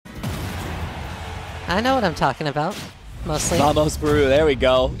I know what I'm talking about, mostly. Vamos Peru, there we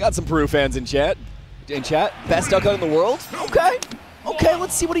go. Got some Peru fans in chat. Best duck hunt in the world? Okay. Okay,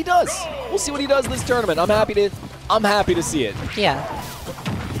 let's see what he does. We'll see what he does this tournament. I'm happy to see it. Yeah.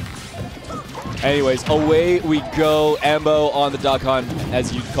 Anyways, away we go. Embo on the duck hunt,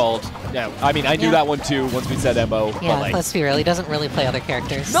 as you called. Yeah, I mean, I knew that one too once we said Embo. Yeah, but like, let's be real, he doesn't really play other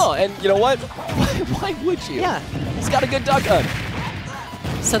characters. No, and you know what? Why would you? Yeah. He's got a good duck hunt.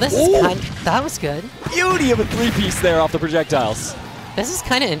 So this is that was good. Beauty of a three-piece there off the projectiles. This is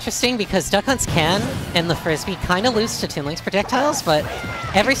kind of interesting because duck hunts can, in the Frisbee, kind of lose to Toon Link's projectiles, but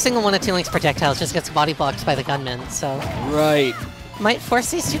every single one of Toon Link's projectiles just gets body blocked by the gunman, so... Right. Might force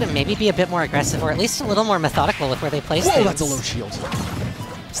these two to maybe be a bit more aggressive, or at least a little more methodical with where they place things. That's a low shield.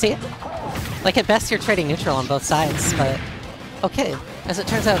 See? Like, at best, you're trading neutral on both sides, but... Okay, as it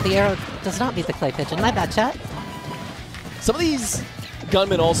turns out, the arrow does not beat the clay pigeon. My bad, chat. Some of these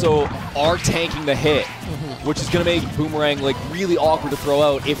gunmen also are tanking the hit, which is going to make Boomerang like really awkward to throw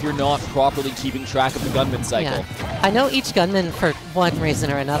out if you're not properly keeping track of the gunman cycle. Yeah. I know each gunman, for one reason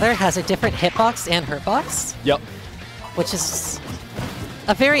or another, has a different hitbox and hurtbox. Yep. Which is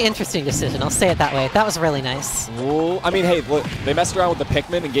a very interesting decision, I'll say it that way. That was really nice. Ooh, I mean, hey, look, they messed around with the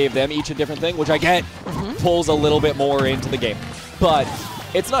Pikmin and gave them each a different thing, which I get pulls a little bit more into the game. But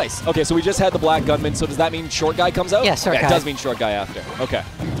it's nice. Okay, so we just had the black gunman, so does that mean short guy comes out? Yeah, short guy. It does mean short guy after. Okay.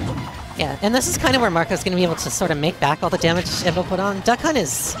 Yeah, and this is kind of where Marco's going to be able to sort of make back all the damage Embo put on. Duck Hunt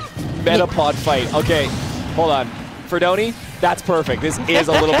is... Metapod fight. Okay, hold on. Fredoni, that's perfect. This is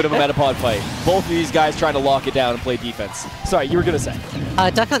a little bit of a Metapod fight. Both of these guys trying to lock it down and play defense. Sorry, you were going to say.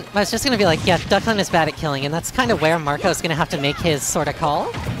 Duck Hunt, I was just going to be like, yeah, Duck Hunt is bad at killing, and that's kind of where Marco's going to have to make his sort of call.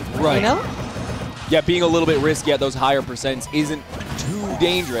 Right. You know? Yeah, being a little bit risky at those higher percents isn't too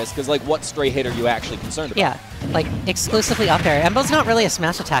dangerous, because, like, what stray hit are you actually concerned about? Yeah, like, exclusively up air. Embo's not really a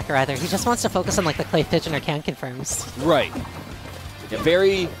smash attacker either. He just wants to focus on, like, the clay pigeon or can confirms. Right. Yeah,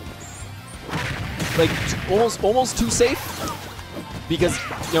 very, like, almost too safe. Because,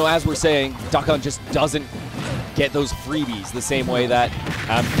 you know, as we're saying, Duck Hunt just doesn't get those freebies the same way that,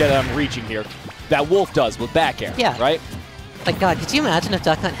 I'm reaching here, that Wolf does with back air, right? Like, God, could you imagine if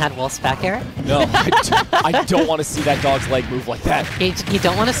Duck Hunt had Wolf's back air? No, I don't want to see that dog's leg move like that. You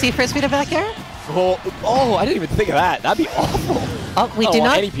don't want to see Frisbee to back air? Oh, I didn't even think of that. That'd be awful. Oh, we do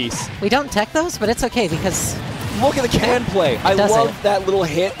not. Any piece. We don't tech those, but it's okay because... Look at the can play. I love that little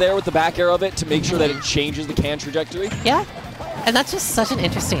hit there with the back air of it to make sure that it changes the can trajectory. Yeah, and that's just such an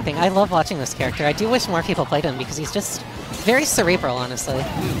interesting thing. I love watching this character. I do wish more people played him because he's just very cerebral, honestly.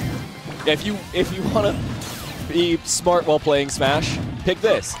 Yeah, if you want to be smart while playing Smash, pick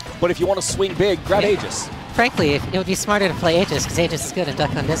this. But if you want to swing big, grab Aegis. Frankly, it would be smarter to play Aegis because Aegis is good and Duck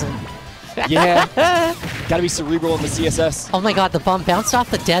Hunt isn't. Yeah, gotta be cerebral in the CSS. Oh my God, the bomb bounced off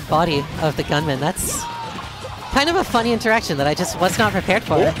the dead body of the gunman. That's kind of a funny interaction that I just was not prepared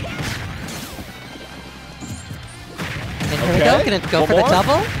for. And here we go, gonna go for the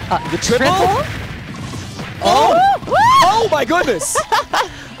double. The triple? Oh! Oh my goodness!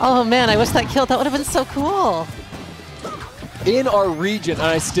 Oh man, I wish that killed. That would have been so cool. In our region, and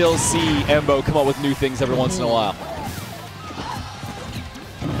I still see Embo come up with new things every once in a while.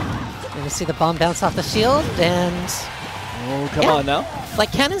 And you see the bomb bounce off the shield, and... Oh, come on now.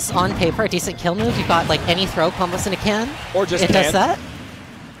 Like, can is on paper a decent kill move. You've got, like, any throw combos in a can. Or just it does that.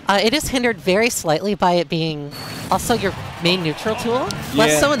 It is hindered very slightly by it being also your main neutral tool.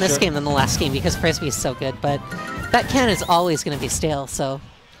 Less so in this game than the last game because Frisbee is so good, but that can is always going to be stale, so...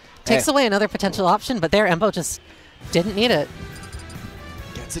 Takes away another potential option, but there, Embo just didn't need it.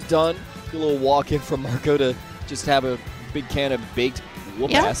 Gets it done. A little walk in from Marco to just have a big can of baked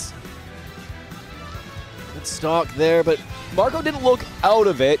whoop-ass. Good stock there, but Marco didn't look out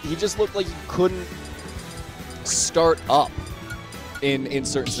of it. He just looked like he couldn't start up in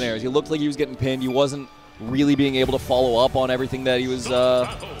certain scenarios. He looked like he was getting pinned. He wasn't really being able to follow up on everything that he was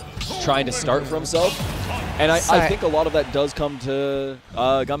trying to start for himself. And I think a lot of that does come to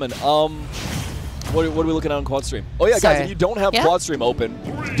Gunman. What are we looking at on Quad Stream? Oh yeah, guys, if you don't have Quad Stream open,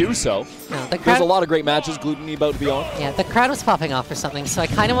 do so. No, there's a lot of great matches. Glutony about to be on. Yeah, the crowd was popping off or something, so I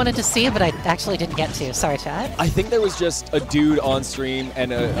kind of wanted to see, but I actually didn't get to. Sorry, chat. I think there was just a dude on stream,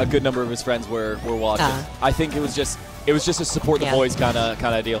 and a good number of his friends were watching. I think it was just a support the boys kind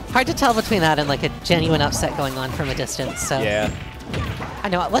of deal. Hard to tell between that and like a genuine upset going on from a distance. So yeah. I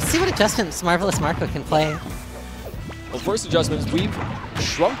know. Let's see what adjustments Marvelous Marco can play. Well, first adjustments, we've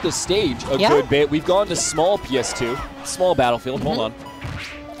shrunk the stage a good bit. We've gone to small PS2, small battlefield. Hold on.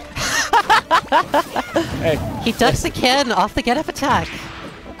 Hey. He ducks the can off the get-up attack.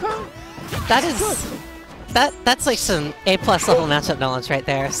 Okay. That is That's like some A+ level matchup knowledge right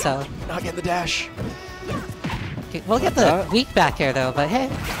there. So Not getting the dash. okay, we'll get the weak back air though. But hey,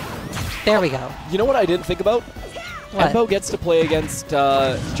 there we go. You know what I didn't think about? What? Embo gets to play against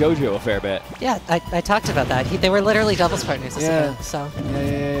JoJo a fair bit. Yeah, I talked about that. They were literally doubles partners this Yeah. event, so.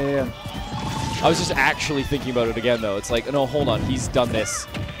 Yeah. I was just actually thinking about it again, though. It's like, no, hold on. He's done this,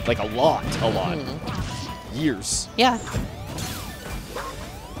 like, a lot. Years. Yeah.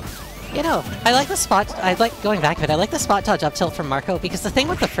 You know, I like the spot, I like going back a bit, I like the spot dodge up tilt from Marco, because the thing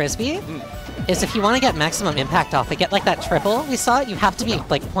with the Frisbee is if you want to get maximum impact off it, get like that triple we saw, you have to be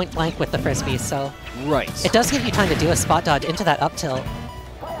like point blank with the Frisbee, so. Right. It does give you time to do a spot dodge into that up tilt.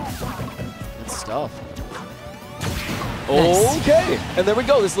 Good stuff. Nice. Okay, and there we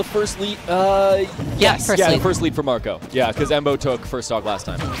go. This is the first lead. Yes, first lead. the first lead for Marco. Yeah, because Embo took first stock last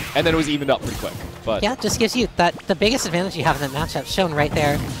time, and then it was evened up pretty quick. But Yeah, just gives you the biggest advantage you have in that matchup shown right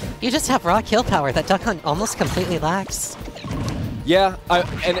there. You just have raw kill power that Duck Hunt almost completely lacks. yeah,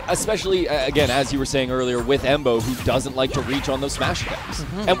 and especially again, as you were saying earlier, with Embo, who doesn't like to reach on those smash attacks.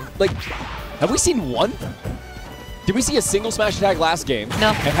 And like, have we seen one? Did we see a single smash attack last game? No.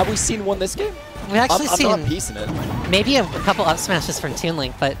 And have we seen one this game? We've actually I'm seen not piecing it. maybe a couple up smashes from Toon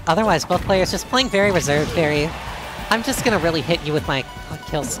Link, but otherwise both players just playing very reserved, very... I'm just going to really hit you with my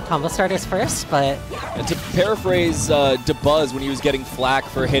kills combo starters first, but... And to paraphrase DeBuzz when he was getting flack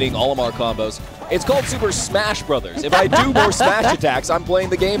for hitting Olimar combos, it's called Super Smash Brothers. If I do more smash attacks, I'm playing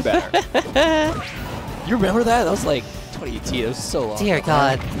the game better. You remember that? That was like 2018. It was so long. Dear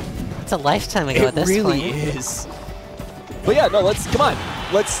God. It's a lifetime ago at this point. It really is. But yeah, no, come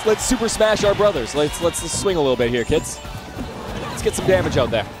on. Let's super smash our brothers. Let's swing a little bit here, kids. Let's get some damage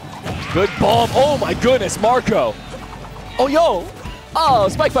out there. Good bomb. Oh my goodness, Marco. Oh yo. Oh,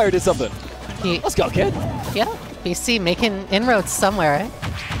 Spike Fire did something. Let's go, kid. Yeah, BC making inroads somewhere.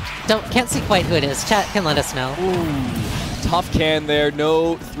 Can't see quite who it is. Chat can let us know. Ooh, tough can there.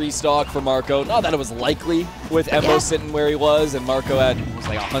 No 3-stock for Marco. Not that it was likely with Embo sitting where he was, and Marco had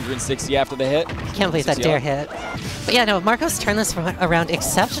like 160 after the hit. Can't believe that dare hit. But yeah, no, Marco's turned this around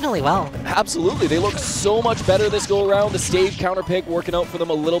exceptionally well. Absolutely. They look so much better this go around. The stage counter pick working out for them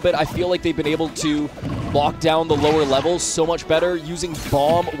a little bit. I feel like they've been able to lock down the lower levels so much better. Using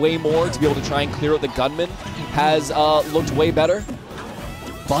bomb way more to be able to try and clear out the gunman has looked way better.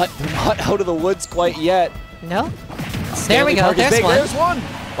 But they're not out of the woods quite yet. No. There we go. There's one. There's one.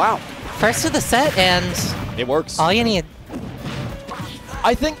 Wow. First of the set, and it works. All you need.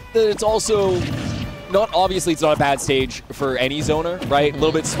 I think that it's also obviously it's not a bad stage for any zoner, right? A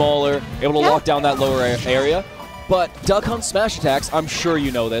little bit smaller, able to lock down that lower area. But Duck Hunt smash attacks, I'm sure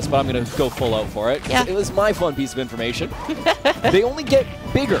you know this, but I'm going to go full out for it. Yeah. It was my fun piece of information. They only get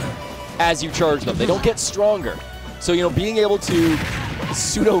bigger as you charge them. They don't get stronger. So, you know, being able to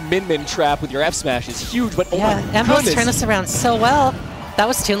pseudo min-min trap with your F smash is huge, but oh my Embo's turned this around so well. That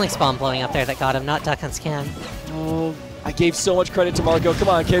was Toon Link's bomb blowing up there that got him, not Duck Hunt's can. Oh, I gave so much credit to Marco. Come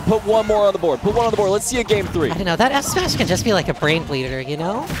on, kid, put one more on the board. Put one on the board. Let's see a game 3. I don't know, that F smash can just be like a brain bleeder, you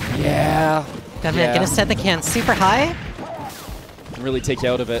know? Yeah. Gunman gonna set the can super high. Can really take you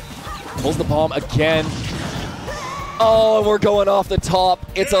out of it. Pulls the bomb again. Oh, and we're going off the top.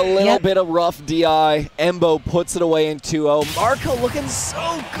 It's a little bit of rough DI. Embo puts it away in 2-0. Marco looking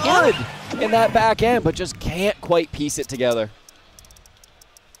so good in that back end, but just can't quite piece it together.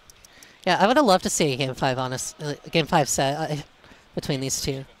 Yeah, I would have loved to see a Game 5 set between these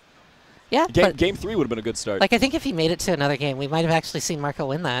two. Yeah, Game 3 would have been a good start. Like, I think if he made it to another game, we might have actually seen Marco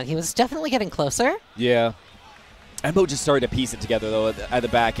win that. He was definitely getting closer. Yeah. Embo just started to piece it together, though, at the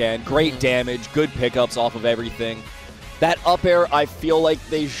back end. Great damage, good pickups off of everything. That up air, I feel like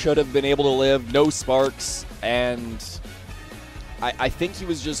they should have been able to live. No sparks, and I think he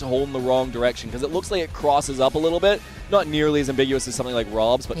was just holding the wrong direction, because it looks like it crosses up a little bit. Not nearly as ambiguous as something like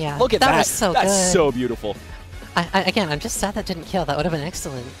Rob's, but look at that. Was so That's good. so beautiful. Again, I'm just sad that didn't kill. That would have been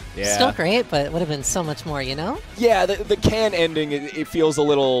excellent. Yeah. Still great, but it would have been so much more, you know? Yeah, the can ending, it feels a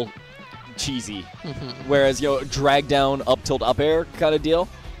little cheesy. Whereas, you know, drag down, up tilt, up air kind of deal.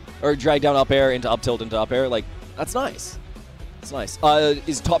 Or drag down, up air into up tilt, into up air. Like, that's nice. That's nice.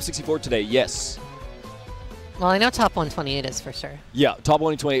 Is top 64 today? Yes. Well, I know top 128 is for sure. Yeah, top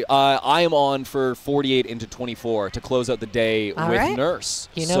 128. I am on for 48 into 24 to close out the day with Nurse.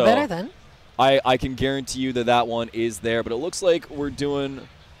 You know better then. I can guarantee you that one is there, but it looks like we're doing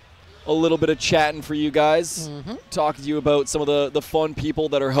a little bit of chatting for you guys, talking to you about some of the fun people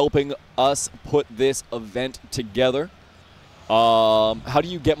that are helping us put this event together. How do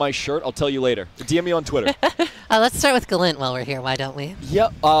you get my shirt? I'll tell you later. DM me on Twitter. Let's start with Galint while we're here, why don't we?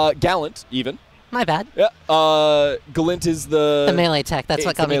 Yep, Galint, even. My bad. Yeah, Galint is the melee tech. That's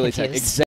what got me confused.